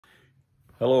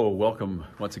Hello, welcome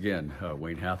once again.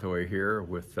 Wayne Hathaway here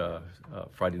with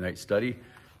Friday Night Study.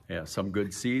 Some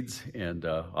good seeds, and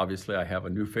obviously I have a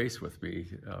new face with me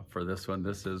for this one.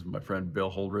 This is my friend Bill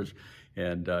Holdridge,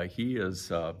 and he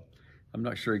is, I'm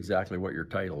not sure exactly what your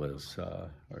title is.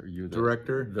 Are you the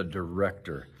director? The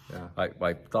director. Yeah.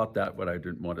 I thought that, but I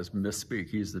didn't want to misspeak.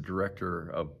 He's the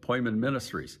director of Poimen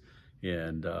Ministries,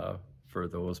 and for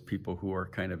those people who are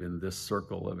kind of in this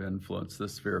circle of influence,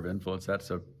 this sphere of influence, that's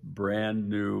a brand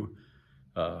new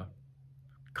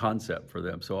concept for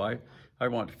them. So I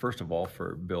want, first of all,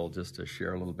 for Bill just to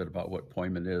share a little bit about what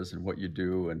Poimen is and what you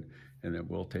do, and then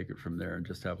we'll take it from there and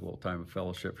just have a little time of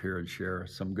fellowship here and share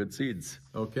some good seeds.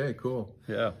 Okay, cool.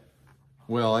 Yeah.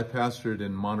 Well, I pastored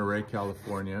in Monterey,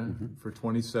 California for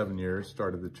 27 years,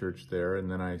 started the church there, and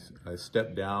then I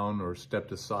stepped down, or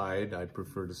stepped aside, I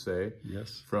prefer to say,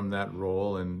 Yes, from that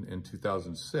role in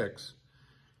 2006.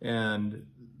 And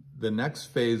the next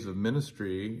phase of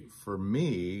ministry for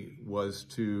me was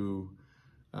to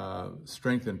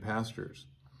strengthen pastors.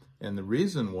 And the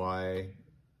reason why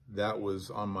that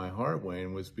was on my heart,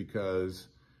 Wayne, was because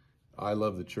I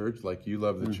love the church like you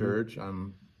love the church.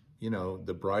 I'm, you know,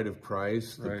 the bride of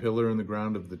Christ, the pillar in the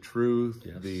ground of the truth,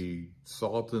 the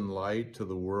salt and light to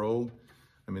the world.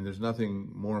 I mean, there's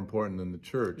nothing more important than the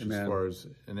church as far as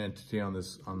an entity on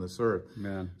this earth.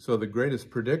 So the greatest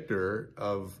predictor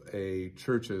of a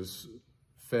church's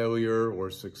failure or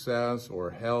success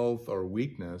or health or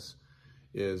weakness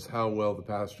is how well the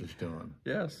pastor's doing.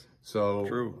 Yes. So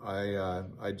true.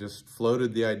 I just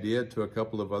floated the idea to a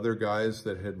couple of other guys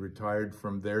that had retired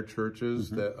from their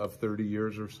churches of 30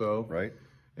 years or so. Right.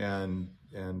 And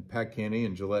Pat Kenny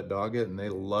and Gillette Doggett, and they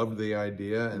loved the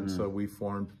idea. And so we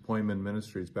formed Poimen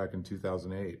Ministries back in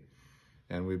 2008.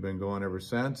 And we've been going ever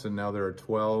since. And now there are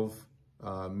 12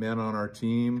 men on our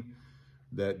team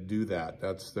that do that.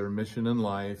 That's their mission in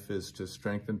life, is to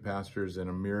strengthen pastors in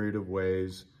a myriad of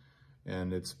ways.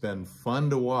 And it's been fun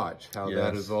to watch how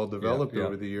that has all developed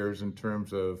over the years in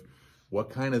terms of what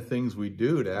kind of things we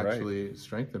do to actually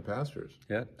strengthen pastors.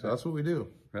 Yeah. So that's what we do.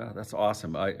 Yeah, that's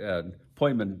awesome.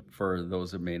 Poimen, for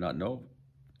those that may not know,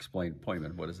 explain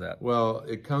Poimen. What is that? Well,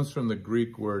 it comes from the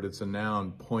Greek word, it's a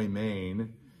noun, poimen,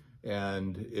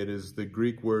 and it is the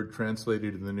Greek word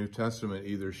translated in the New Testament,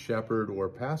 either shepherd or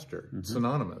pastor. It's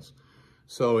synonymous.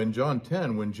 So in John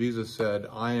 10, when Jesus said,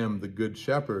 I am the good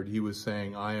shepherd, he was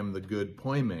saying, I am the good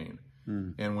poimen.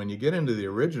 And when you get into the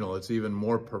original, it's even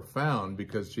more profound,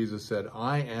 because Jesus said,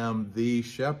 I am the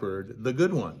shepherd, the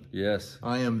good one. Yes.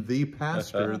 I am the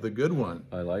pastor, the good one.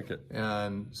 I like it.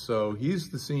 And so he's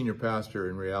the senior pastor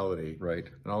in reality. Right.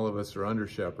 And all of us are under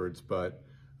shepherds, but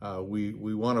we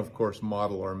want to, of course,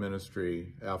 model our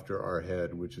ministry after our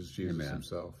head, which is Jesus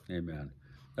himself. Amen.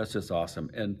 That's just awesome.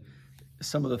 And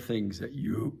some of the things that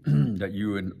you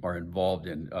are involved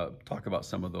in, talk about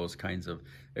some of those kinds of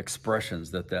expressions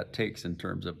that takes in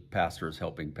terms of pastors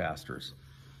helping pastors.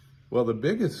 Well, the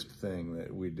biggest thing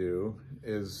that we do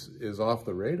is off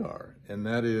the radar, and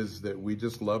that is that we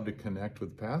just love to connect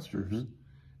with pastors.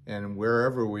 And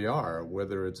wherever we are,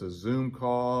 whether it's a Zoom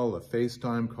call, a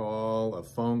FaceTime call, a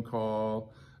phone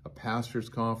call, a pastor's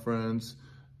conference,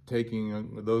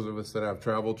 taking those of us that have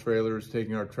travel trailers,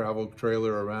 taking our travel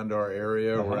trailer around our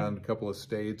area, around a couple of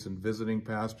states, and visiting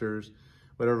pastors,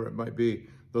 whatever it might be.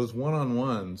 Those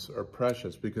one-on-ones are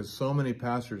precious, because so many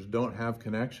pastors don't have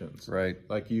connections. Right.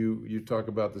 Like you talk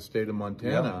about the state of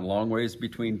Montana. Yeah, long ways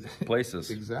between places.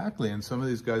 Exactly, and some of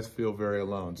these guys feel very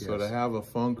alone. So to have a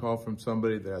phone call from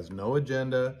somebody that has no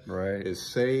agenda, is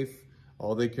safe,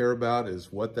 all they care about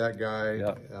is what that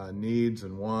guy needs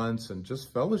and wants, and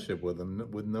just fellowship with them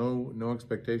with no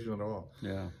expectation at all.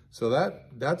 Yeah. So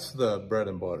that's the bread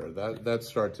and butter. That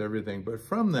starts everything. But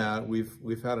from that,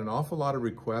 we've had an awful lot of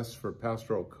requests for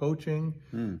pastoral coaching,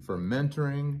 for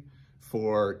mentoring,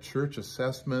 for church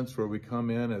assessments, where we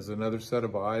come in as another set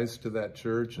of eyes to that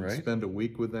church and spend a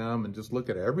week with them and just look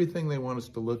at everything they want us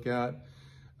to look at.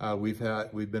 We've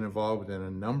been involved in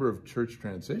a number of church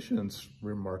transitions.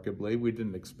 Remarkably, we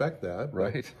didn't expect that.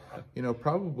 Right. But, you know,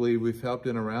 probably we've helped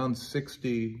in around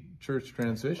 60 church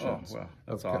transitions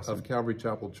That's awesome. of Calvary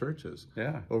Chapel churches.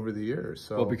 Over the years.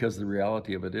 So, well, because the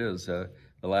reality of it is, the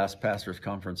last pastors'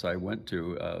 conference I went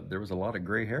to, there was a lot of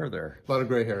gray hair there. A lot of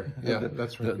gray hair. Yeah,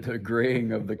 that's right. The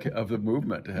graying of the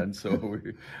movement, and so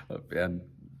and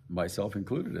myself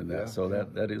included in that. So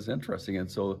that is interesting, and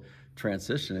so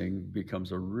transitioning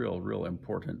becomes a real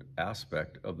important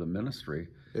aspect of the ministry.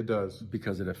 It does.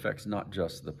 Because it affects not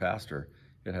just the pastor,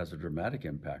 it has a dramatic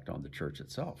impact on the church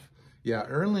itself. Yeah,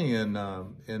 early in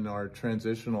our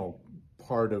transitional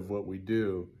part of what we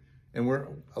do, And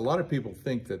a lot of people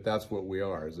think that that's what we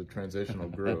are, as a transitional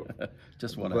group.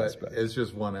 Just one but aspect. It's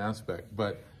just one aspect.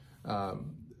 But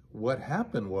what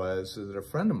happened was that a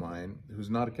friend of mine, who's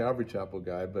not a Calvary Chapel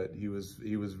guy, but he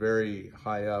was very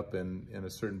high up in a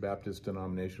certain Baptist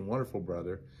denomination, wonderful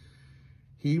brother,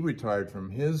 he retired from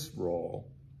his role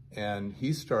and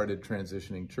he started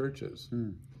transitioning churches.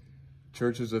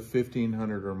 Churches of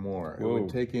 1,500 or more. Whoa. It would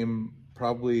take him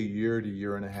probably a year to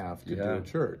year and a half to do a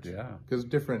church. Because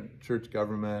different church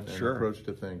government and approach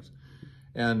to things.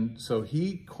 And so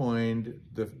he coined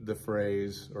the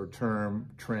phrase or term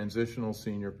transitional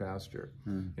senior pastor.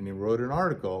 And he wrote an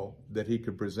article that he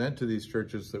could present to these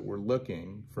churches that were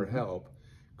looking for help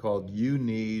called "You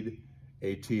Need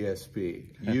a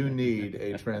TSP. You need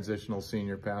a transitional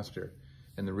senior pastor."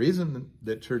 And the reason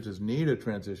that churches need a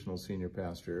transitional senior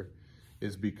pastor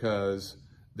is because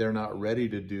they're not ready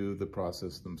to do the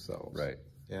process themselves. Right.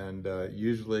 And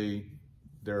usually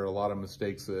there are a lot of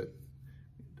mistakes that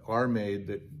are made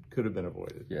that could have been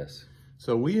avoided. Yes.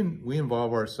 So we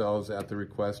involve ourselves at the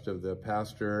request of the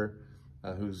pastor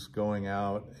who's going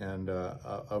out and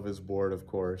of his board, of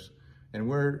course. And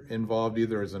we're involved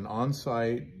either as an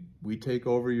on-site, we take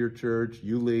over your church,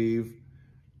 you leave,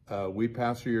 we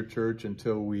pastor your church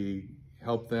until we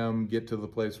help them get to the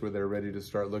place where they're ready to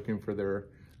start looking for their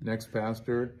next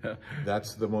pastor.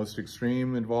 That's the most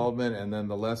extreme involvement, and then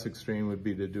the less extreme would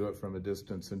be to do it from a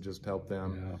distance and just help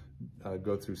them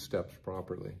go through steps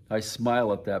properly. I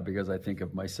smile at that because I think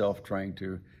of myself trying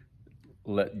to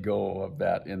let go of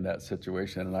that in that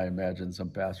situation, and I imagine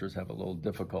some pastors have a little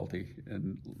difficulty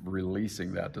in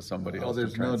releasing that to somebody else. Oh,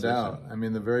 there's no doubt. I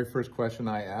mean, the very first question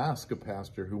I ask a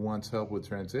pastor who wants help with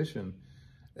transition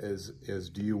is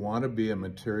do you want to be a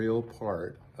material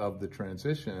part of the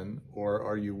transition, or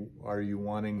are you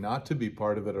wanting not to be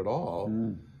part of it at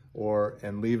all,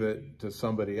 and leave it to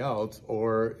somebody else,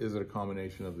 or is it a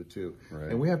combination of the two? Right.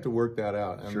 And we have to work that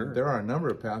out. And there are a number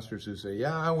of pastors who say,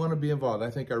 yeah, I want to be involved. I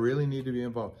think I really need to be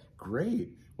involved. Great,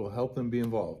 we'll help them be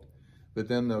involved. But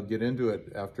then they'll get into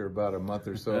it after about a month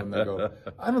or so, and they'll go,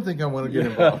 I don't think I want to get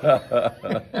involved.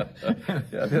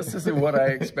 Yeah, this isn't what I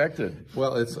expected.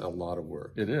 Well, it's a lot of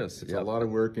work. It is. It's a lot of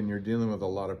work, and you're dealing with a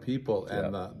lot of people,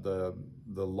 and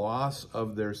the loss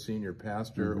of their senior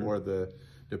pastor or the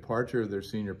departure of their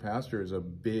senior pastor is a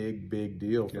big, big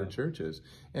deal for churches.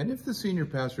 And if the senior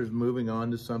pastor is moving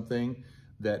on to something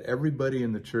that everybody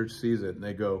in the church sees it and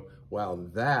they go, wow,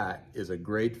 that is a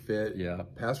great fit. Yeah.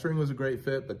 Pastoring was a great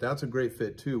fit, but that's a great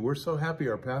fit too. We're so happy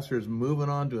our pastor is moving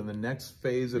on to the next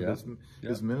phase of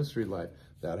his ministry life.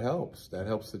 That helps. That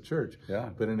helps the church. Yeah.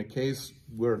 But in a case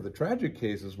where the tragic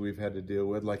cases we've had to deal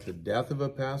with, like the death of a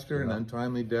pastor, an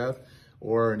untimely death,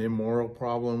 or an immoral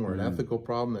problem or an ethical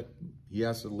problem that he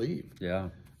has to leave. Yeah.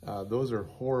 Those are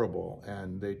horrible,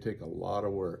 and they take a lot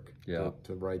of work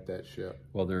to right that ship.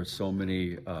 Well, there's so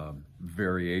many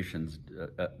variations,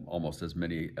 almost as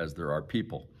many as there are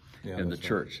people in the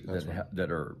church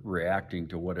that are reacting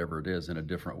to whatever it is in a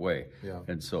different way. Yeah.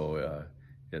 And so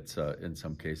it's in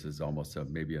some cases almost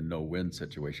maybe a no-win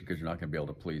situation because you're not going to be able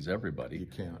to please everybody. You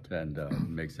can't. And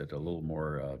makes it a little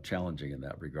more challenging in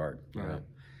that regard. Right.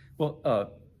 Well,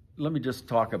 let me just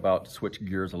switch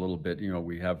gears a little bit. You know,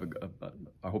 we have,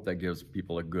 I hope that gives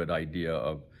people a good idea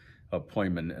of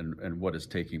Poimen and what is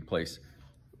taking place.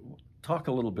 Talk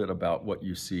a little bit about what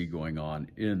you see going on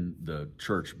in the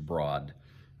church broad,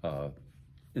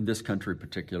 in this country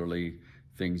particularly,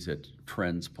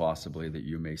 trends possibly that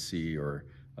you may see, or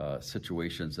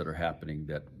situations that are happening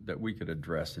that we could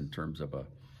address in terms of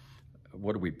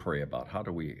what do we pray about? How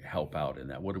do we help out in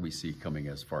that? What do we see coming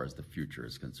as far as the future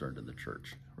is concerned in the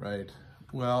church? Right.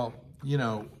 Well, you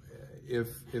know,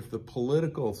 if the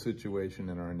political situation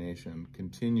in our nation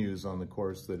continues on the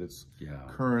course that it's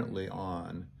currently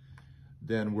on,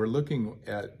 then we're looking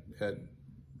at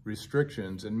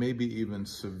restrictions, and maybe even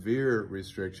severe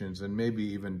restrictions, and maybe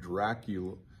even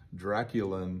Draconian.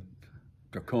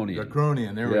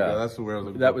 There we go. That's the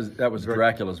word. That was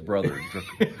Dracula's brother.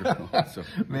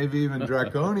 Maybe even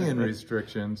draconian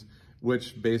restrictions,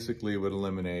 which basically would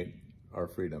eliminate our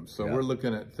freedom. So we're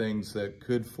looking at things that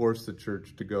could force the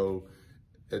church to go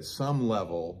at some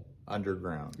level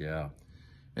underground. Yeah.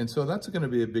 And so that's going to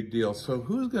be a big deal. So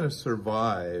who's going to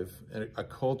survive a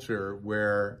culture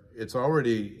where it's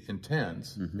already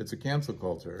intense? It's a cancel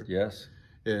culture. Yes.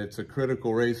 It's a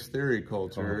critical race theory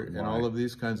culture, and all of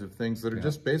these kinds of things that are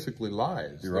just basically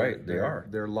lies. You're right, they are.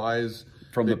 They're lies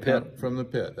from the pit. From the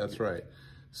pit, that's right.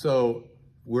 So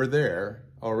we're there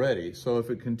already. So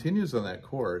if it continues on that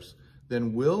course,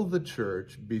 then will the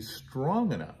church be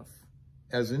strong enough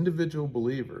as individual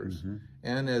believers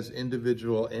and as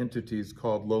individual entities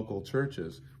called local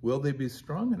churches, will they be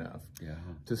strong enough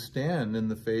to stand in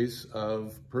the face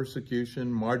of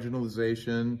persecution,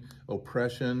 marginalization,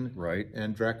 oppression,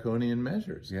 and draconian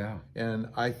measures? And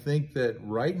I think that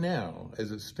right now,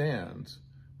 as it stands,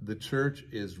 the church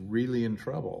is really in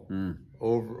trouble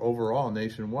overall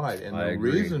nationwide. And the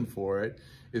reason for it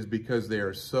is because they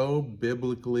are so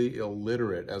biblically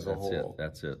illiterate as a whole.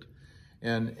 That's it.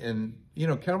 And you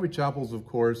know, Calvary Chapels, of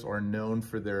course, are known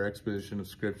for their exposition of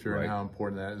Scripture and how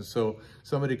important that is. So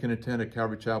somebody can attend a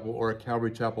Calvary Chapel or a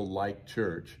Calvary Chapel-like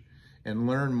church and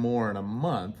learn more in a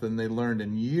month than they learned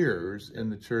in years in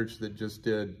the church that just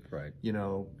did, you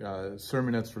know,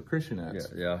 sermonettes for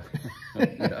Christianettes.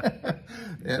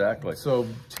 Exactly. And so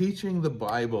teaching the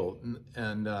Bible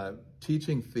and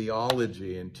teaching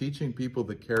theology and teaching people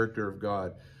the character of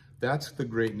God, that's the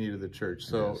great need of the church.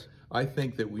 So I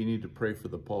think that we need to pray for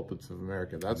the pulpits of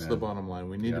America. That's the bottom line.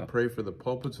 We need to pray for the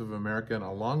pulpits of America, and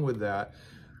along with that,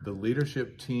 the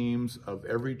leadership teams of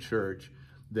every church,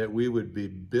 that we would be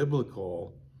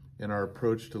biblical in our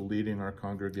approach to leading our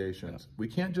congregations. We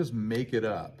can't just make it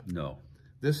up. No.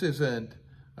 This isn't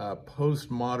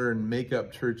postmodern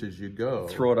make-up church as you go.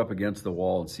 Throw it up against the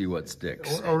wall and see what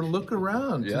sticks. Or look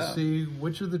around to see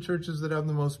which of the churches that have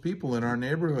the most people in our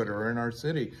neighborhood or in our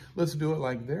city. Let's do it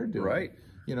like they're doing.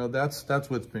 You know, that's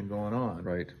what's been going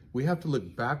on. We have to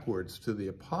look backwards to the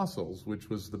apostles, which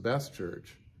was the best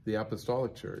church, the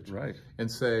apostolic church, and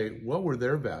say, what were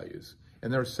their values?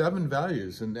 And there are 7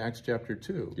 values in Acts chapter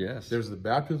 2. There's the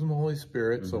baptism of the Holy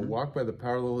Spirit, so walk by the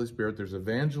power of the Holy Spirit. There's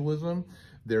evangelism.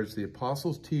 There's the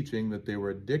apostles' teaching that they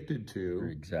were addicted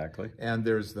to. And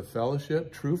there's the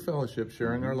fellowship, true fellowship,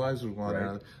 sharing our lives with one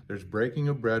another. There's breaking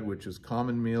of bread, which is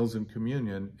common meals and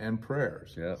communion, and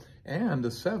prayers. And the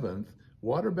 7th,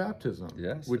 water baptism,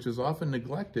 which is often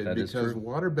neglected because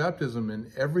water baptism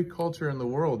in every culture in the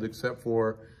world, except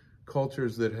for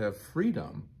cultures that have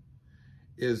freedom,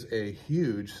 is a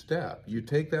huge step. You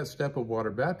take that step of water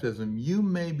baptism, you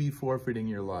may be forfeiting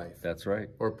your life.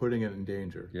 Or putting it in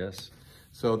danger.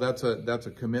 So that's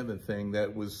a commitment thing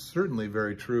that was certainly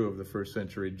very true of the first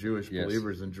century Jewish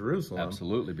believers in Jerusalem.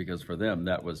 Absolutely, because for them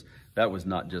that was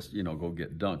not just, you know, go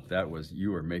get dunked. That was,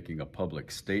 you were making a public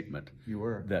statement.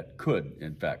 That could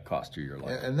in fact cost you your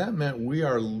life. And that meant we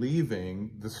are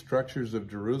leaving the structures of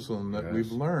Jerusalem that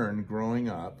we've learned growing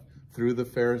up through the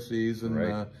Pharisees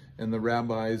and the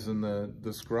rabbis and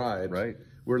the scribes.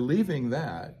 We're leaving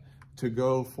that to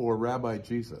go for Rabbi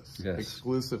Jesus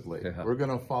exclusively. We're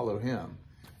going to follow him.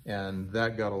 And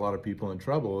that got a lot of people in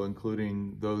trouble,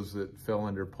 including those that fell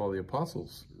under Paul the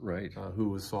Apostle's, who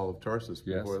was Saul of Tarsus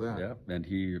before that. And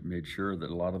he made sure that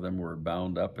a lot of them were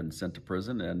bound up and sent to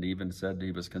prison, and even said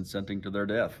he was consenting to their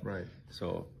death.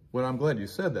 So, well, I'm glad you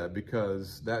said that,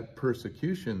 because that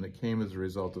persecution that came as a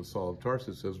result of Saul of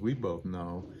Tarsus, as we both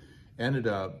know, ended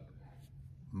up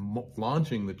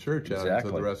launching the church out into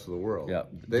the rest of the world.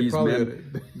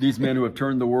 These men who have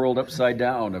turned the world upside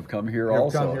down have come here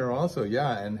also.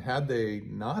 And had they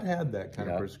not had that kind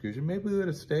of persecution, maybe we would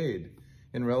have stayed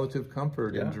in relative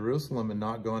comfort in Jerusalem and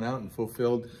not gone out and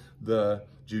fulfilled the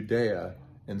Judea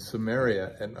and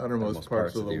Samaria and uttermost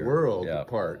parts of the world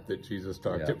part that Jesus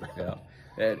talked about.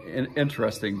 And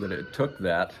interesting that it took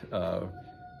that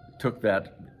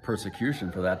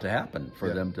persecution for that to happen, for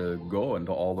them to go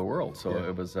into all the world. So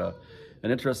it was an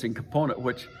interesting component,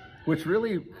 which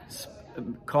really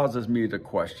causes me to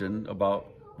question about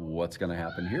what's going to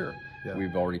happen here.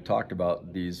 We've already talked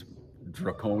about these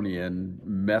draconian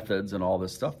methods and all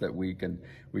this stuff that we can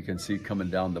see coming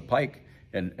down the pike,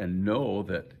 and know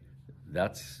that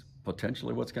that's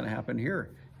potentially what's going to happen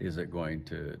here. Is it going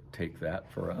to take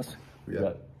that for us?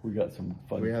 We got some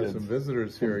fun kids. We have some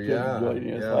visitors here,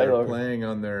 they're playing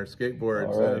on their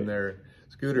skateboards and their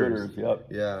scooters.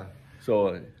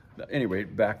 So anyway,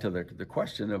 back to the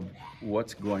question of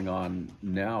what's going on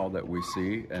now that we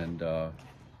see, and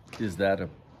is that a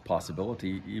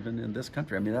possibility even in this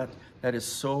country? I mean, that is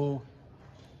so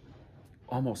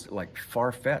almost like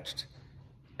far-fetched,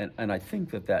 and I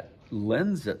think that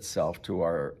lends itself to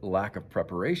our lack of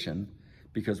preparation,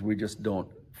 because we just don't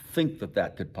think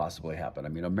that could possibly happen. I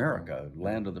mean, America,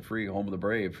 land of the free, home of the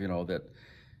brave, you know, that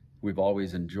we've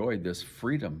always enjoyed this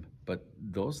freedom, but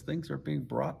those things are being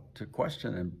brought to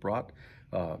question and brought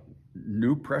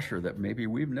new pressure that maybe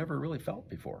we've never really felt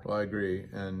before. Well, I agree.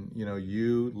 And, you know,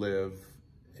 you live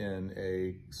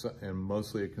in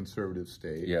mostly a conservative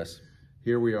state.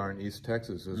 Here we are in East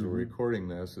Texas as we're recording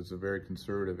this. It's a very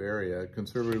conservative area,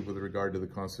 conservative with regard to the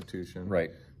Constitution.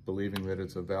 Believing that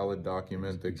it's a valid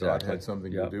document that God had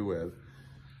something to do with,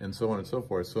 and so on and so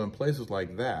forth. So in places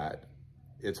like that,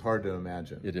 it's hard to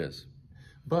imagine. It is.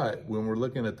 But when we're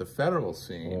looking at the federal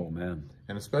scene, Oh, man.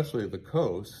 and especially the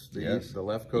coast, the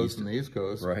left coast and the east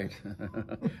coast, right?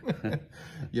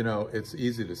 You know, it's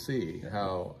easy to see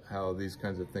how these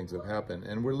kinds of things have happened.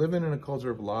 And we're living in a culture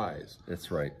of lies.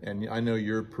 That's right. And I know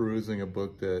you're perusing a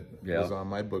book that is on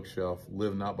my bookshelf,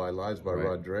 Live Not by Lies by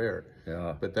Rod Dreher.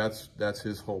 Yeah. But that's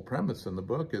his whole premise in the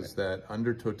book, is that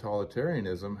under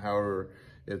totalitarianism, however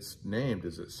it's named,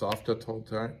 is it soft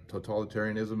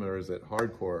totalitarianism or is it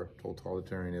hardcore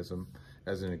totalitarianism,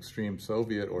 as in extreme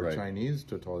Soviet or Chinese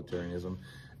totalitarianism,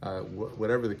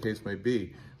 whatever the case may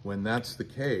be, when that's the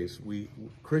case, we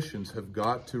Christians have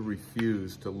got to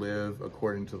refuse to live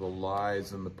according to the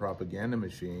lies and the propaganda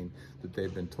machine that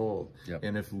they've been told. Yep.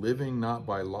 And if living not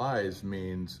by lies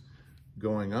means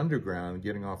going underground,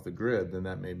 getting off the grid, then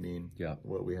that may mean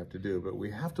what we have to do. But we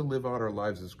have to live out our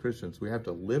lives as Christians. We have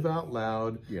to live out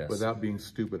loud without being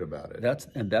stupid about it.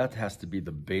 That has to be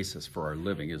the basis for our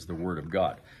living, is the Word of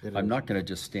God. I'm not going to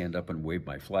just stand up and wave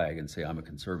my flag and say I'm a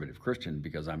conservative Christian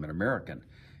because I'm an American.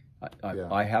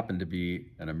 I happen to be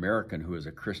an American who is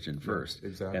a Christian first.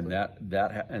 Exactly. And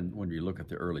and when you look at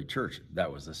the early church,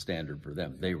 that was the standard for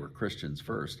them. They were Christians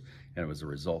first, and it was a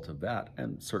result of that.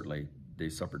 And certainly they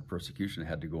suffered persecution,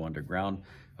 had to go underground,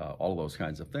 all of those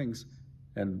kinds of things.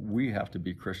 And we have to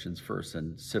be Christians first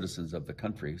and citizens of the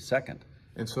country second.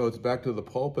 And so it's back to the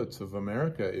pulpits of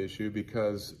America issue,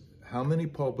 because how many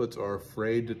pulpits are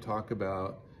afraid to talk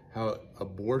about how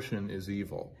abortion is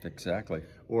evil? Exactly.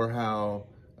 Or how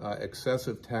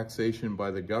excessive taxation by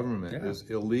the government is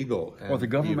illegal. Or the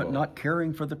government not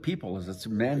caring for the people as it's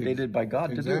mandated by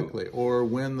God to do. Exactly. Or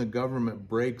when the government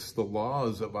breaks the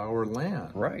laws of our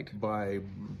land. Right. By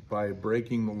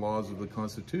breaking the laws of the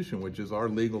Constitution, which is our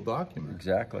legal document.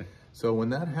 Exactly. So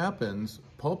when that happens,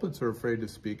 pulpits are afraid to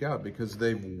speak out because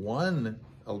they've won,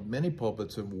 many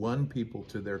pulpits have won people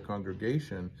to their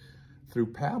congregation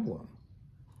through pablum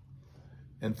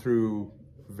and through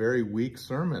very weak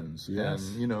sermons. And,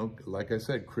 you know, like I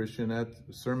said,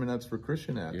 sermonettes for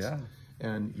Christianettes. Yeah.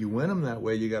 And you win them that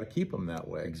way, you got to keep them that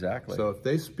way. Exactly. So if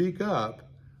they speak up,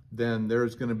 then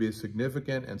there's going to be a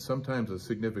significant, and sometimes a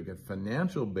significant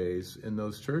financial base in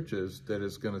those churches that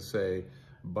is going to say,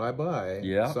 bye-bye,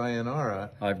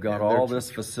 sayonara. I've got all this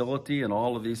facility and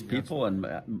all of these people, and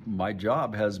my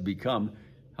job has become,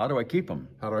 how do I keep them?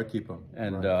 How do I keep them?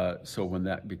 And so when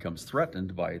that becomes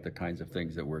threatened by the kinds of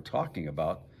things that we're talking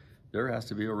about, there has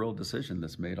to be a real decision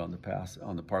that's made on the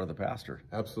part of the pastor.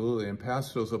 Absolutely. And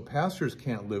pastors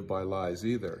can't live by lies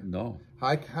either. No.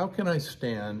 How can I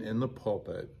stand in the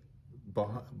pulpit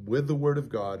with the Word of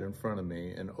God in front of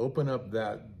me and open up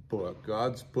that book,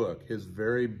 God's book, His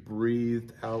very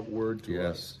breathed out word to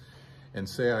us, and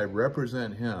say I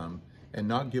represent Him, and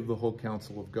not give the whole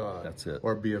counsel of God? That's it.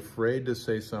 Or be afraid to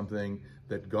say something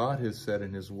that God has said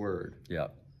in His Word. Yeah.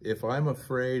 If I'm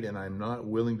afraid and I'm not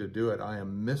willing to do it, I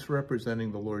am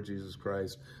misrepresenting the Lord Jesus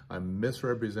Christ. I'm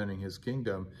misrepresenting His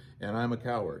kingdom, and I'm a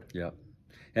coward. Yeah.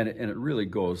 And it really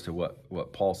goes to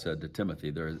what Paul said to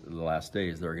Timothy. The last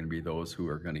days, there are going to be those who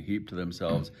are going to heap to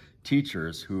themselves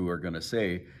teachers who are going to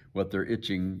say what their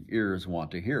itching ears want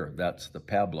to hear. That's the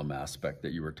pablum aspect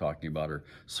that you were talking about, or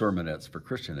sermonettes for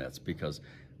Christianettes, because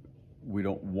we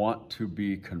don't want to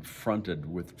be confronted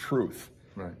with truth.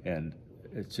 Right. And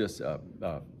it's just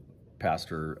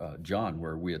Pastor John,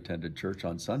 where we attended church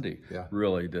on Sunday,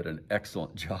 really did an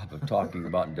excellent job of talking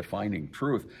about and defining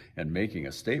truth and making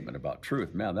a statement about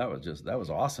truth. Man, that was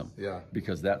awesome. Yeah.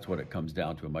 Because that's what it comes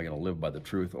down to. Am I going to live by the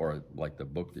truth, or like the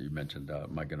book that you mentioned,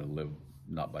 am I going to live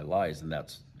not by lies? And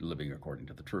that's living according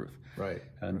to the truth. Right.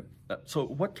 And so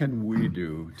what can we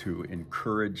do to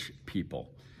encourage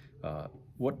people?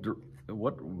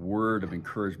 What word of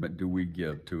encouragement do we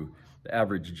give to the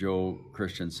average Joe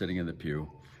Christian sitting in the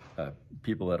pew?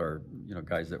 People that are,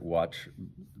 guys that watch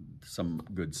some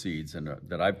good seeds and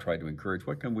that I've tried to encourage.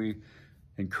 What can we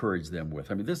encourage them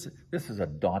with? I mean, this is a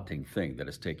daunting thing that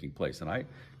is taking place, and I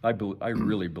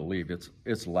really believe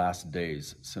it's last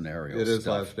days scenario. It is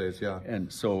last days, yeah.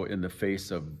 And so, in the face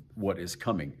of what is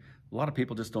coming, a lot of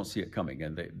people just don't see it coming,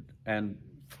 and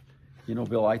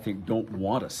Bill, I think don't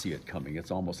want to see it coming.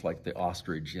 It's almost like the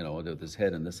ostrich, with his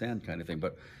head in the sand kind of thing.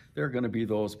 But there are going to be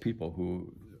those people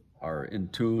who are in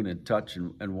tune, in touch,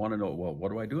 and want to know, well, what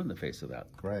do I do in the face of that?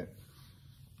 Right.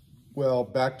 Well,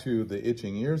 back to the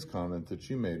itching ears comment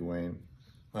that you made, Wayne.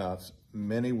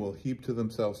 Many will heap to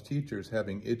themselves teachers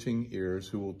having itching ears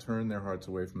who will turn their hearts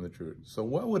away from the truth. So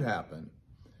what would happen,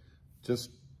 just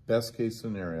best case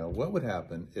scenario, what would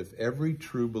happen if every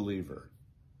true believer,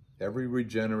 every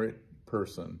regenerate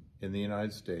person in the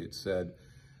United States said,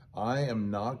 I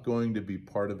am not going to be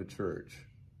part of a church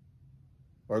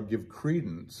or give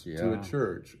credence to a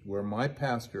church where my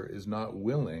pastor is not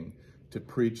willing to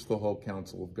preach the whole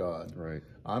counsel of God. Right.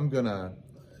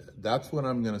 That's what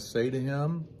I'm gonna say to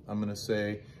him. I'm gonna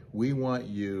say, we want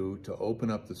you to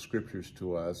open up the scriptures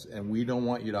to us, and we don't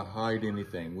want you to hide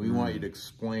anything. We want you to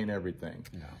explain everything.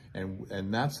 Yeah.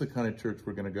 And that's the kind of church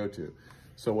we're gonna go to.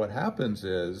 So what happens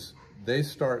is they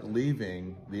start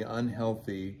leaving the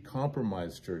unhealthy,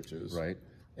 compromised churches. Right.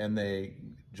 And they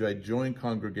join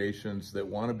congregations that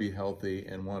want to be healthy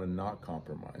and want to not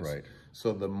compromise. Right.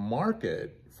 So the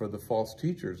market for the false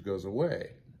teachers goes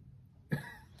away.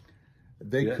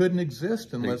 They couldn't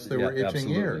exist unless there were itching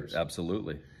ears.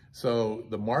 Absolutely. So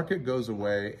the market goes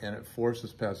away, and it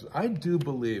forces pastors. I do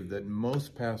believe that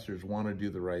most pastors want to do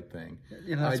the right thing.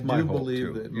 I do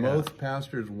believe that most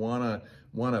pastors want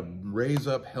to raise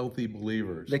up healthy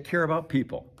believers. They care about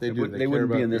people. They do. They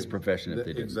wouldn't be in this profession if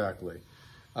they didn't. Exactly.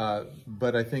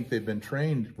 But I think they've been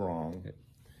trained wrong.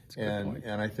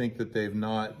 And I think that they've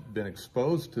not been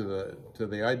exposed to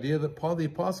the idea that Paul the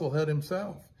Apostle had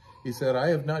himself. He said, I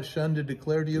have not shunned to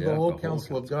declare to you the whole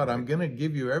counsel of God. I'm going to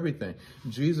give you everything.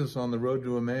 Jesus on the road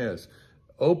to Emmaus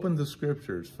opened the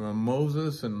scriptures from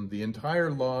Moses and the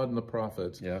entire law and the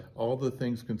prophets, all the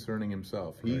things concerning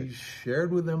himself. Right. He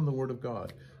shared with them the word of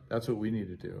God. That's what we need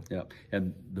to do. Yeah.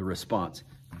 And the response,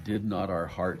 did not our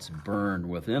hearts burn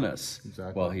within us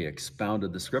while he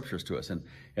expounded the scriptures to us?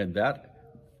 And that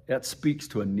speaks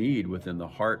to a need within the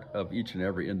heart of each and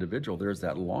every individual. There's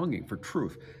that longing for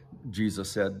truth.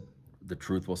 Jesus said, the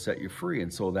truth will set you free.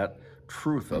 And so that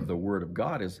truth of the word of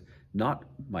God is not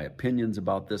my opinions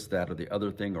about this, that, or the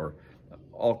other thing, or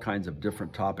all kinds of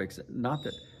different topics. Not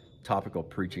that topical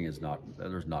preaching is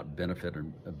there's not benefit or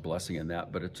blessing in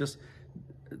that, but it's just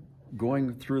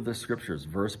going through the scriptures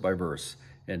verse by verse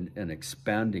and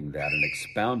expanding that and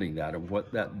expounding that, and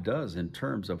what that does in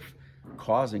terms of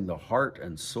causing the heart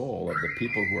and soul of the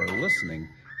people who are listening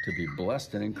to be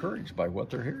blessed and encouraged by what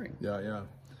they're hearing. Yeah,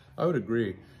 I would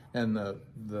agree. And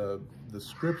the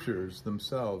scriptures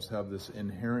themselves have this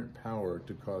inherent power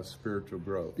to cause spiritual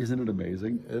growth. Isn't it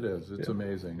amazing? It is. It's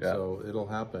amazing. Yeah. So it'll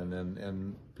happen,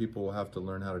 and people will have to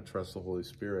learn how to trust the Holy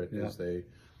Spirit as they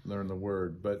learn the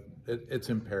Word. But it's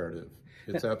imperative.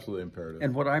 It's absolutely imperative.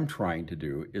 And what I'm trying to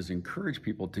do is encourage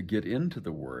people to get into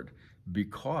the Word,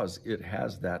 because it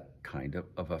has that kind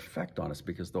of effect on us,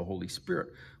 because the Holy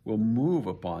Spirit will move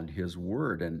upon His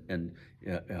Word and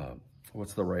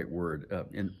what's the right word?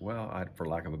 For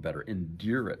lack of a better,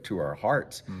 endear it to our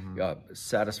hearts,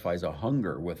 satisfies a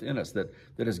hunger within us that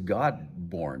is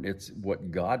God-born. It's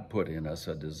what God put in us,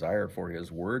 a desire for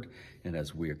His Word, and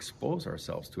as we expose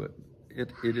ourselves to it,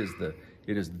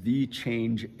 it is the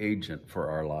change agent for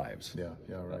our lives. Yeah,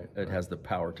 right. It has the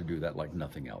power to do that like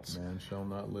nothing else. Man shall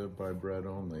not live by bread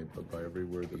only, but by every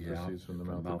word that proceeds from the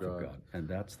mouth of God. And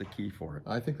that's the key for it.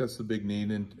 I think that's the big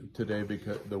need today,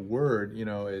 because the Word,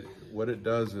 what it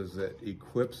does is it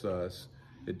equips us.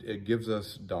 It gives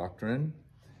us doctrine.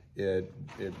 It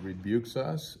rebukes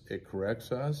us. It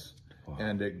corrects us. Wow.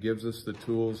 And it gives us the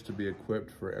tools to be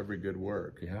equipped for every good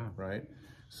work. Yeah. Right?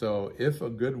 So if a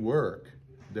good work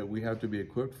that we have to be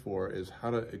equipped for is how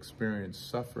to experience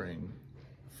suffering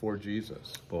for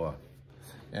Jesus. Boy.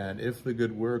 And if the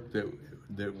good work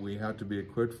that we have to be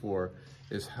equipped for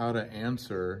is how to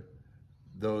answer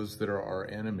those that are our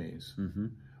enemies,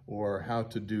 or how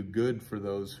to do good for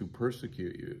those who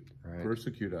persecute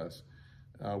us,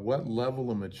 what level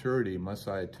of maturity must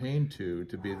I attain to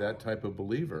be that type of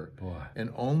believer? Boy.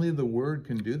 And only the Word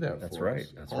can do that for us. That's right.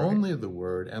 Only the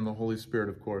Word, and the Holy Spirit,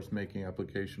 of course, making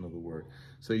application of the Word.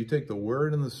 So you take the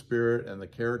Word and the Spirit and the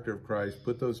character of Christ,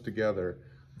 put those together,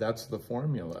 that's the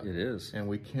formula. It is. And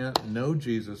we can't know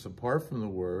Jesus apart from the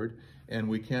Word, and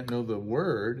we can't know the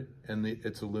Word and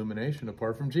its illumination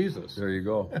apart from Jesus. There you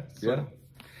go. Yeah.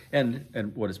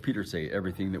 And what does Peter say?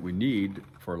 Everything that we need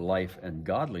for life and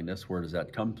godliness, where does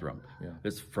that come from? Yeah.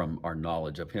 It's from our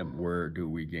knowledge of Him. Where do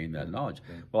we gain that knowledge?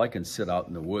 Yeah. Well, I can sit out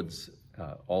in the woods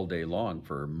all day long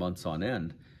for months on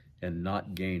end and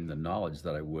not gain the knowledge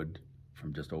that I would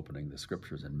from just opening the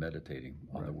scriptures and meditating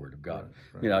on the Word of God.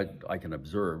 Right. I can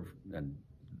observe and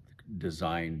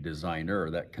designer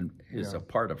that is a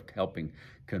part of helping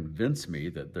convince me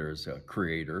that there's a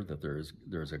creator, that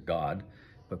there's a God.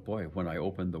 But boy, when I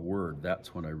opened the Word,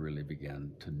 that's when I really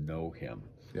began to know Him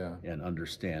and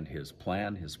understand His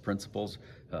plan, His principles,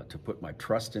 to put my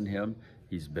trust in Him.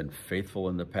 He's been faithful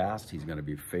in the past. He's going to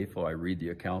be faithful. I read the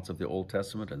accounts of the Old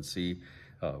Testament and see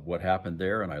what happened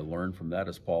there, and I learn from that,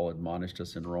 as Paul admonished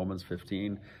us in Romans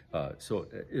 15. So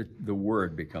the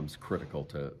Word becomes critical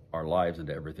to our lives and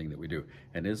to everything that we do.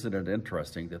 And isn't it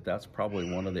interesting that that's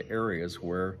probably one of the areas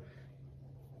where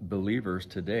believers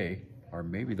today are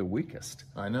maybe the weakest.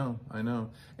 I know.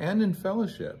 And in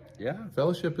fellowship. Yeah.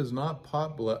 Fellowship is not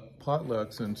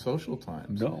potlucks and social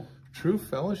times. No. True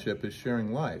fellowship is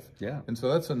sharing life. Yeah. And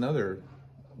so that's another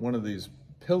one of these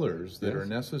pillars that Yes. are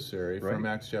necessary Right. from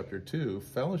Acts chapter 2,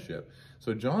 fellowship.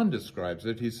 So John describes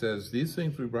it. He says, these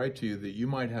things we write to you that you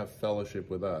might have fellowship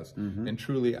with us. Mm-hmm. And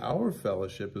truly our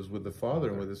fellowship is with the Father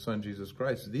and with His Son, Jesus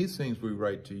Christ. These things we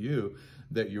write to you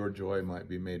that your joy might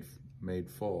be made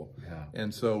full. Yeah.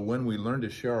 And so when we learn to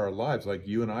share our lives, like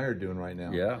you and I are doing right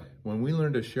now, Yeah. when we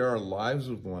learn to share our lives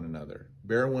with one another,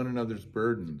 bear one another's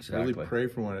burdens, Exactly. really pray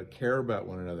for one another, care about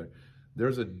one another,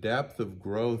 there's a depth of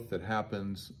growth that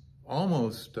happens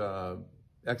almost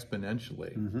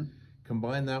exponentially. Mm-hmm.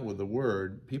 Combine that with the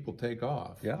Word, people take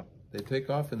off. Yeah. They take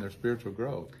off in their spiritual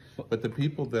growth. But the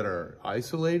people that are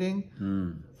isolating,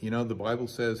 the Bible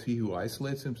says he who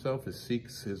isolates himself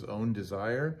seeks his own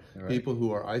desire. Right. People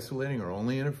who are isolating are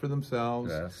only in it for themselves.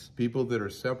 Yes. People that are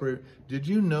separate. Did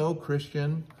you know,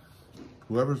 Christian,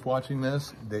 whoever's watching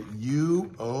this, that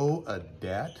you owe a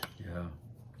debt? Yeah.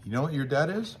 You know what your debt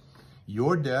is?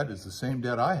 Your debt is the same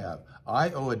debt I have.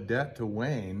 I owe a debt to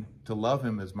Wayne to love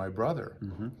him as my brother.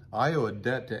 Mm-hmm. I owe a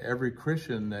debt to every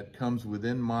Christian that comes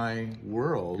within my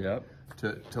world. Yep.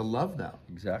 To love them.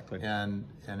 Exactly. And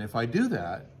if I do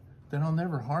that, then I'll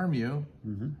never harm you.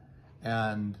 Mm-hmm.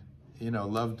 And,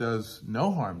 love does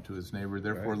no harm to his neighbor.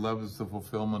 Therefore, Right. love is the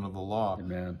fulfillment of the law.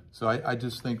 Amen. So I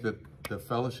just think that the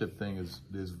fellowship thing is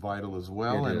vital as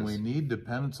well. It And is. we need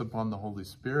dependence upon the Holy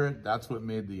Spirit. That's what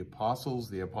made the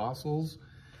apostles.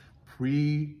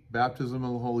 Pre-baptism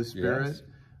of the Holy Spirit, Yes.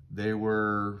 they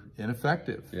were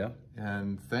ineffective. Yeah.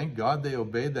 And thank God they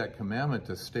obeyed that commandment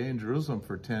to stay in Jerusalem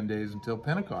for 10 days until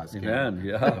Pentecost came. Amen.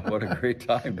 Yeah. What a great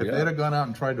time. If Yeah. they'd have gone out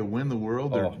and tried to win the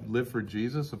world or Oh. live for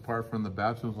Jesus apart from the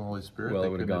baptism of the Holy Spirit, Well, they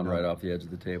it would have couldn't gone right done off the edge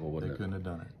of the table, it. They wouldn't it? couldn't have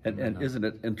done it. And isn't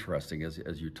it interesting as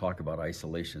you talk about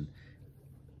isolation?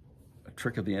 A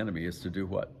trick of the enemy is to do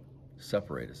what?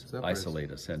 Separate us,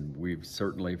 isolate us, and we've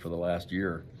certainly for the last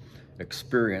year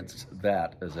experienced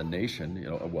that as a nation.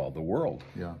 The world.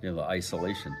 Yeah. The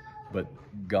isolation. But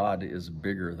God is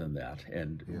bigger than that,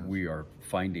 and Yes. we are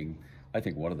finding. I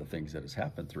think one of the things that has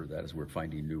happened through that is we're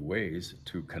finding new ways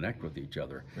to connect with each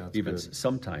other. That's Even good.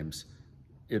 sometimes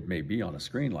it may be on a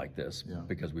screen like this Yeah.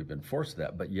 because we've been forced to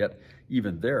that, but yet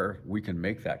even there we can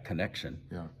make that connection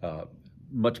Yeah.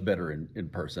 much better in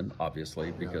person,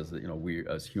 obviously, because we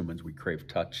as humans, we crave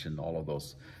touch and all of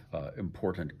those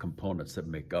important components that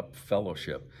make up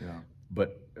fellowship. Yeah.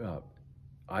 But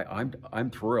I'm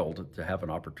thrilled to have an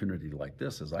opportunity like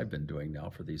this, as I've been doing now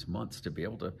for these months, to be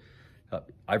able to.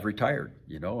 I've retired,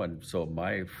 and so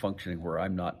my functioning where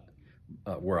I'm not,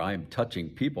 where I'm touching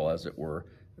people, as it were,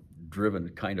 driven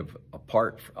kind of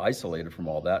apart, isolated from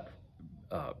all that,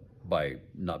 by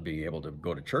not being able to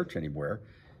go to church anywhere,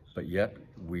 but yet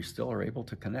we still are able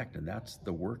to connect, and that's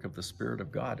the work of the Spirit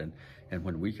of God. And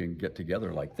when we can get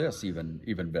together like this, even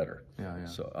better. Yeah.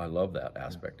 So I love that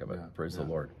aspect of it. Yeah. Praise the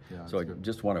Lord. Yeah, So I it's good.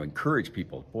 just want to encourage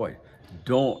people, boy,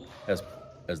 don't, as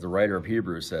the writer of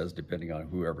Hebrews says, depending on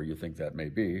whoever you think that may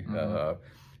be,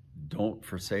 don't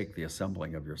forsake the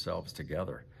assembling of yourselves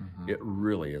together. It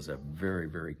really is a very,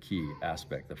 very key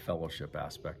aspect, the fellowship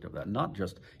aspect of that, not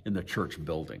just in the church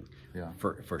building, Yeah.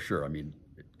 for sure. I mean,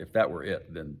 if that were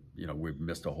it, then we've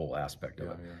missed a whole aspect of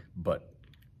it. Yeah. But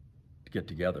get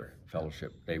together,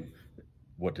 fellowship.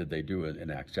 What did they do in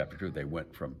Acts chapter 2? They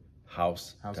went from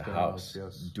house to house,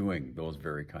 yes. doing those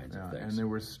very kinds Yeah, of things. and they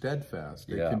were steadfast.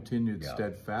 They Yeah. continued Yeah.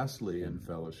 steadfastly in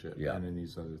fellowship Yeah. and in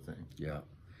these other things. Yeah.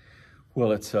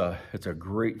 Well, it's a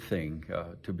great thing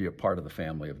to be a part of the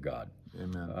family of God.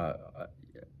 Amen.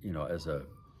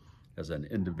 As an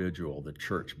individual, the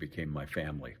church became my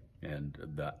family, and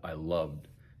that I loved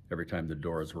every time the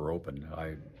doors were open.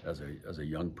 As a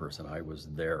young person, I was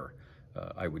there.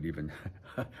 I would even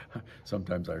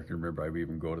sometimes I can remember I would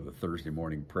even go to the Thursday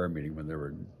morning prayer meeting when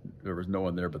there was no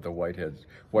one there but the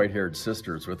white-haired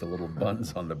sisters with the little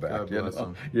buns on the back. God bless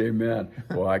them. Amen.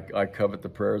 Well, I covet the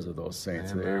prayers of those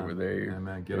saints. Amen. They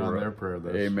Get on their prayer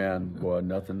list. Amen. Well,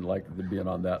 nothing like being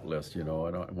on that list, And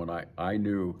when I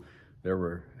knew there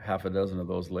were half a dozen of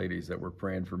those ladies that were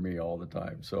praying for me all the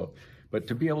time. So, but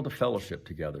to be able to fellowship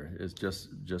together is just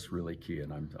really key,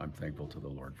 and I'm thankful to the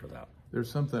Lord for that. There's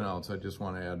something else I just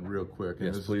want to add real quick. And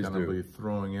Yes, this please is going to do. be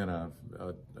throwing in a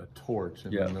torch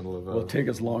in the middle of a... Well, take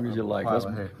as long as you like. pile Let's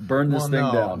of hay. burn this thing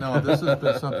down. No, this has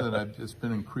been something that it's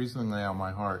been increasingly on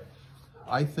my heart.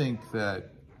 I think that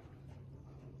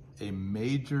a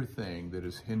major thing that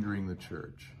is hindering the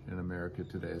church in America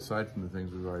today, aside from the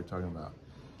things we've already talked about,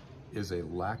 is a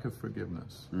lack of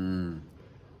forgiveness.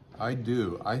 I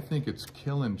do. I think it's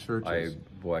killing churches.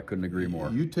 I couldn't agree more.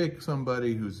 You take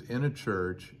somebody who's in a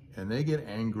church and they get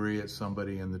angry at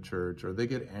somebody in the church, or they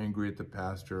get angry at the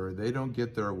pastor, or they don't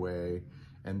get their way,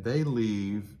 and they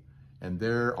leave, and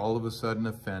they're all of a sudden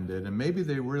offended, and maybe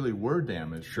they really were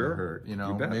damaged or hurt,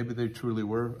 maybe they truly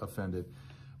were offended.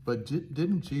 But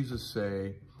didn't Jesus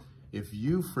say, if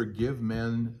you forgive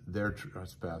men their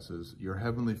trespasses, your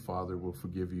heavenly Father will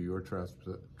forgive you your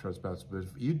trespasses. But if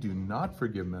you do not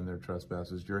forgive men their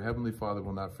trespasses, your heavenly Father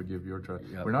will not forgive your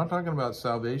trespasses. Yep. We're not talking about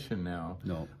salvation now,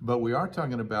 but we are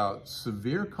talking about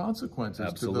severe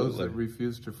consequences to those that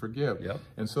refuse to forgive. Yep.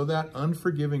 And so that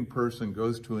unforgiving person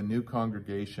goes to a new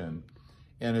congregation,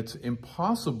 and it's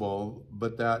impossible,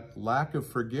 but that lack of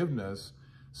forgiveness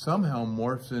somehow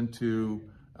morphs into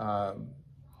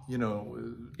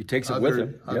he takes it with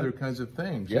him. Other kinds of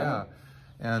things, yeah.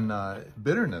 And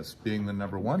bitterness being the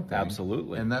number one thing.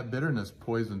 Absolutely. And that bitterness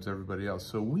poisons everybody else.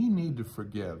 So we need to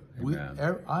forgive.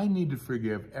 I need to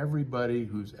forgive everybody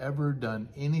who's ever done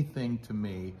anything to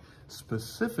me,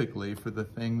 specifically for the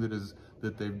thing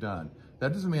that they've done.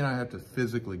 That doesn't mean I have to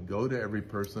physically go to every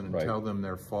person and tell them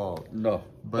their fault. No.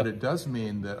 But it does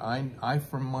mean that I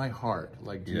from my heart,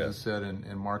 like Jesus said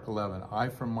in Mark 11, I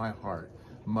from my heart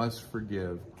must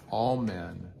forgive all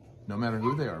men, no matter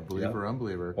who they are, believer or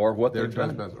unbeliever, or what their they've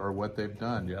done. trespass, or what they've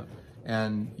done. Yeah.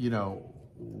 And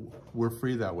we're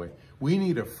free that way. We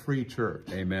need a free church.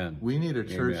 Amen. We need a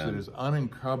church that is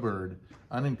unencumbered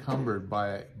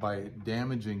by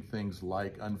damaging things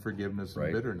like unforgiveness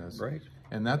and bitterness. Right.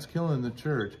 And that's killing the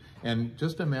church. And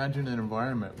just imagine an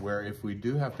environment where if we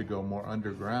do have to go more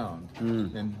underground,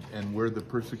 and we're the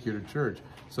persecuted church,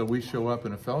 so we show up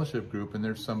in a fellowship group and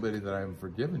there's somebody that I haven't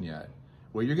forgiven yet.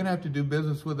 Well, you're going to have to do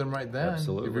business with them right then.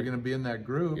 Absolutely. If you're going to be in that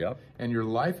group. Yep. And your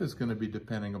life is going to be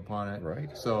depending upon it.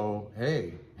 Right. So,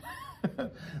 hey,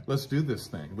 let's do this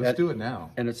thing. Let's do it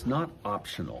now. And it's not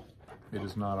optional. It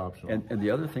is not optional. And the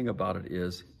other thing about it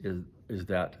is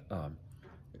that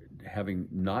having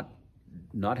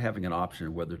not having an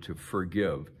option whether to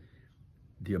forgive,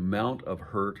 the amount of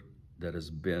hurt that has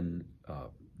been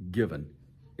given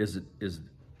is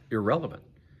irrelevant.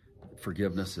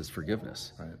 Forgiveness is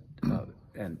forgiveness. Right.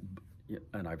 And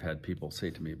I've had people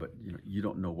say to me, but you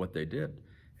don't know what they did.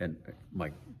 And my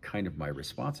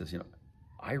response is,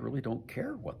 I really don't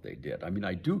care what they did. I mean,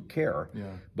 I do care,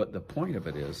 but the point of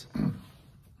it is,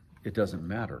 it doesn't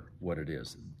matter what it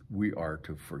is. We are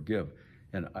to forgive.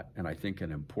 And I think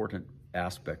an important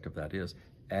aspect of that is,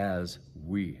 as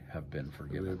we have been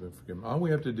forgiven. All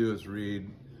we have to do is read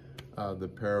the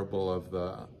parable of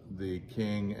the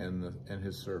king and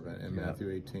his servant in Matthew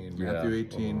 18. Matthew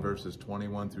 18, verses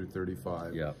 21 through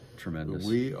 35. Yeah, tremendous.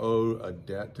 We owe a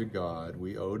debt to God.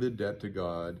 We owed a debt to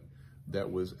God that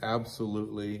was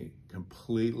absolutely,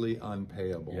 completely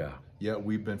unpayable. Yeah. Yet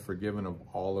we've been forgiven of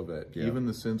all of it. Yeah. Even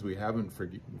the sins we haven't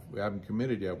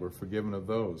committed yet, we're forgiven of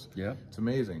those. Yeah. It's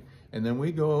amazing. And then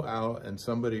we go out and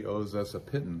somebody owes us a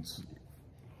pittance,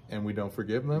 and we don't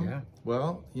forgive them. Yeah.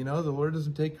 Well, the Lord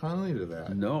doesn't take kindly to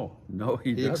that. No,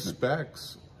 he doesn't.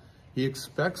 He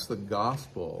expects the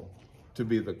gospel to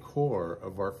be the core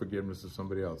of our forgiveness of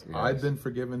somebody else. Yes. I've been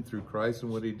forgiven through Christ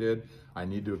and what he did. I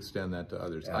need to extend that to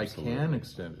others. Absolutely. I can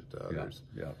extend it to others.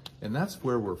 Yeah. And that's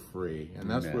where we're free. And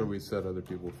that's where we set other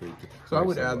people free too. So Praise I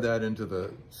would the add Lord. that into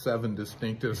the 7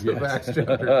 distinctives of Acts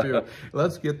chapter 2.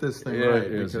 Let's get this thing right,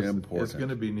 is because important. it's going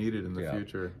to be needed in the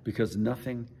future. Because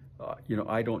nothing,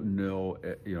 I don't know,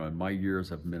 in my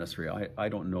years of ministry, I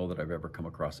don't know that I've ever come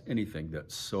across anything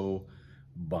that so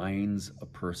binds a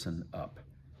person up,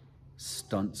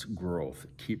 stunts growth,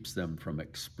 keeps them from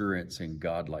experiencing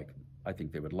God like I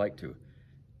think they would like to,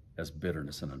 as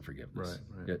bitterness and unforgiveness.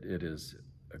 Right. It is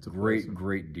a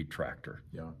great detractor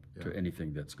Yeah. to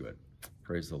anything that's good.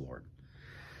 Praise the Lord.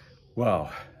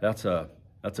 Wow, that's a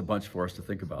bunch for us to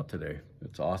think about today.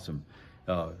 It's awesome.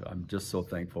 I'm just so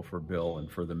thankful for Bill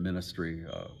and for the ministry,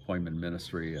 Poimen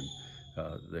Ministry, and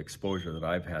the exposure that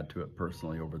I've had to it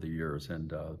personally over the years,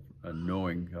 and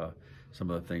knowing some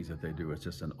of the things that they do. It's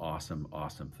just an awesome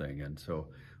thing. And so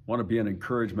I want to be an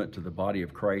encouragement to the body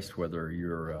of Christ, whether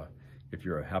if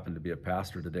you happen to be a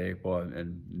pastor today,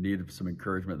 and need some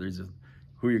encouragement, there's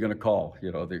who you're going to call.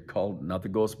 They call not the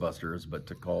Ghostbusters, but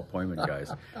to call Poimen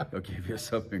guys. They'll give you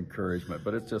some encouragement.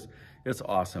 But it's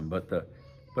awesome. But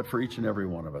But for each and every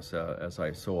one of us, as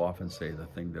I so often say, the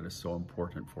thing that is so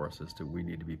important for us is we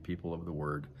need to be people of the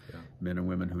Word, men and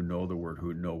women who know the Word,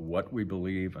 who know what we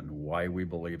believe and why we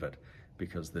believe it,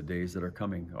 because the days that are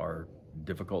coming are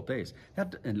difficult days.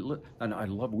 And I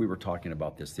love, we were talking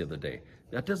about this the other day.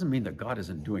 That doesn't mean that God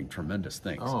isn't doing tremendous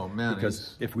things. Oh, man.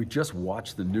 Because if we just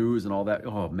watch the news and all that,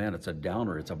 oh man, it's a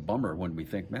downer, it's a bummer when we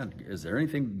think, man, is there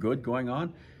anything good going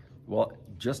on? Well,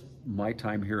 just my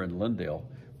time here in Lindale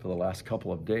for the last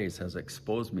couple of days has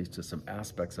exposed me to some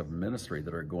aspects of ministry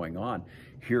that are going on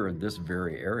here in this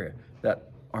very area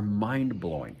that are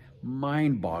mind-blowing,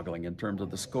 mind-boggling in terms of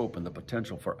the scope and the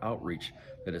potential for outreach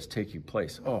that is taking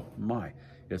place. Oh my,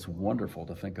 it's wonderful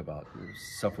to think about.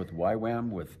 Stuff with YWAM,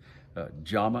 with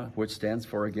JAMA, which stands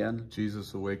for again?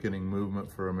 Jesus Awakening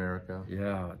Movement for America.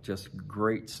 Yeah, just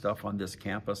great stuff on this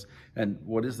campus. And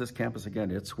what is this campus again?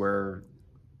 It's where...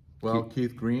 Well,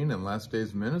 Keith Green and Last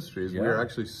Days Ministries, we are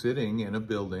actually sitting in a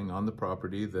building on the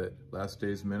property that Last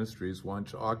Days Ministries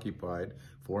once occupied,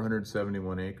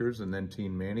 471 acres, and then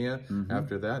Teen Mania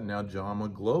after that. Now JAMA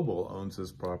Global owns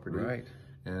this property. Right.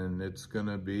 And it's going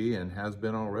to be, and has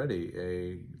been already,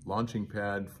 a launching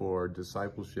pad for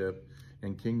discipleship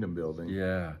and kingdom building.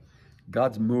 Yeah.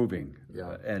 God's moving,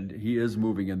 and He is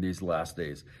moving in these last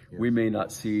days. Yes. We may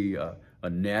not see a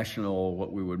national,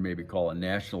 what we would maybe call a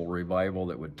national revival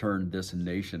that would turn this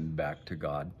nation back to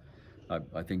God.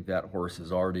 I think that horse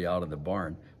is already out of the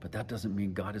barn, but that doesn't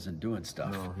mean God isn't doing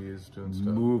stuff. No, He is doing stuff.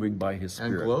 Moving by His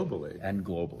Spirit. And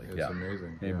globally. It's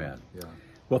amazing. Amen. Yeah.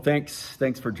 Well,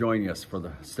 thanks for joining us for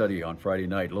the study on Friday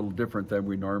night. A little different than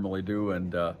we normally do,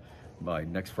 and by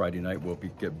next Friday night, we'll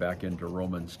get back into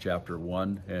Romans chapter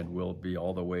 1, and we'll be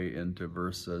all the way into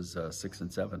verses 6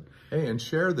 and 7. Hey, and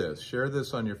share this. Share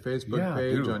this on your Facebook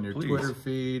page, on your Twitter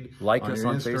feed, like on us your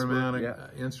on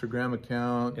Facebook, Instagram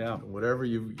account, whatever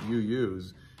you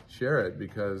use. Share it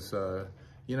because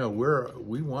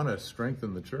we want to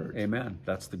strengthen the church. Amen.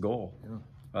 That's the goal.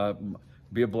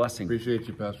 Be a blessing. Appreciate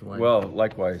you, Pastor Wayne. Well,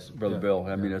 likewise, Brother Bill.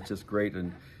 I mean, it's just great,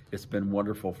 and it's been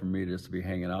wonderful for me just to be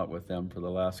hanging out with them for the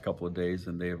last couple of days,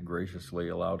 and they have graciously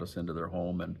allowed us into their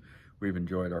home, and we've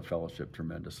enjoyed our fellowship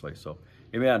tremendously. So,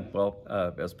 amen. Well,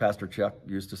 as Pastor Chuck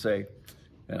used to say,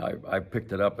 and I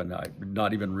picked it up, and I'm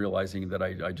not even realizing that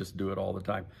I just do it all the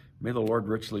time. May the Lord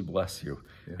richly bless you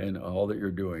in all that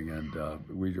you're doing, and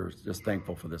we are just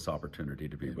thankful for this opportunity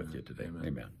to be with you today.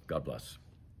 Amen. God bless.